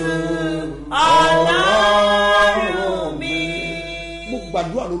Jésù Ọlọ́run mi. Mo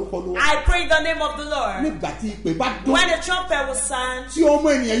gbàdúrà lórúkọ Olúwa. I pray in the name of the Lord. Nígbà tí ìpè bá dún. When the trumpet will sound, Tí ọmọ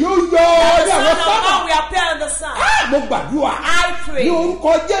ènìyàn yóò yọ the ní Son àwọn of sábà. God will appear on the sun. Mo gbàdúrà. I pray Ní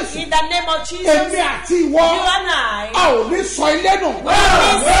orúkọ Jésù. in the name of Jesus. Èmi àti ìwọ. You and I. A ò ní sọ ilé nù.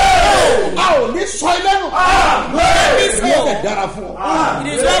 A ò ní sọ ilé nù. Yóò fẹ́ dára fún ọ. It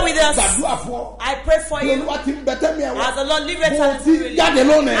is well with us. Gbàdúrà fún ọ. I pray for Bí you. Olúwa ti ń bẹ tẹ́mi ẹ̀ wá. As the Lord liveth Bó and ti is jáde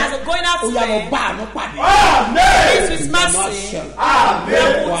lónìí. as a going out Ó yá lọ today, bá àánú pàdé. peace with mercy. There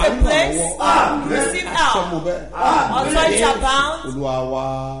will Wà á take nù place. àwọ̀. Receive Àṣẹ mo out. bẹ́ẹ̀. Authority abound. Olúwa wa.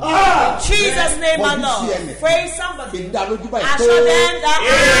 In Jesus' name, my Kọjú sí Lord. ẹnì. Pray somebody. Fi dá lójú báyìí Assure them that I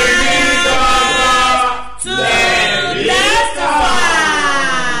am to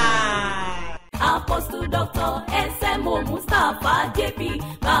testify. Apostle Dr. SMO Mustapha JP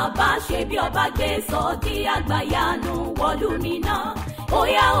bàbá Sebioba gbé sọ́jí àgbàyanu wọ̀lú mi náà.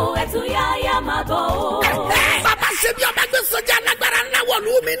 Óyá o ẹ̀túnyáyá máa bọ̀ o. Bàbá Sebioba gbé sọ́jà lágbára ńlá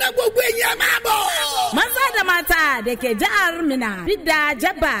wọ̀lú mi náà gbogbo èèyàn máa bọ̀. Maza da mata da ke jihar Mina, Bidda,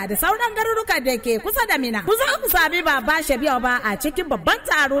 Jabba da sauran garuruka da ke kusa da Mina. Ku zo ku sami Baba Sebioba a cikin babban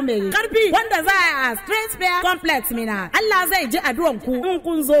taro mai karfi wanda za a Straight Spear Complex Mina. Allah zai ji addu'an ku in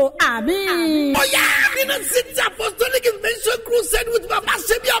kun zo. Amin. Oya nínú City Apostolic Invention Crusade with Bàbá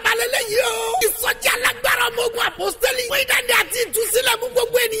Sebioba lélẹ́yìí o. Ìsọjí alágbára ọmọ ogun apostolic. Fún ìdáǹdè àti ìtúsílẹ̀ mú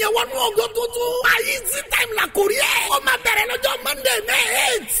gbogbo ènìyàn wọnú ògo tuntun. Àyè sí time la kò rí ẹ̀. Ó máa bẹ̀rẹ̀ lọ́jọ́ Monday May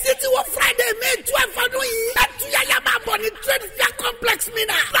 8. Títí wọ Friday May 12 ọdún yìí. Ẹ̀túyàyà máa bọ̀ ní Trade Fair Complex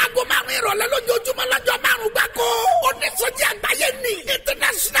Mina. Láago márùn-ún ìrọ̀lẹ́ lójú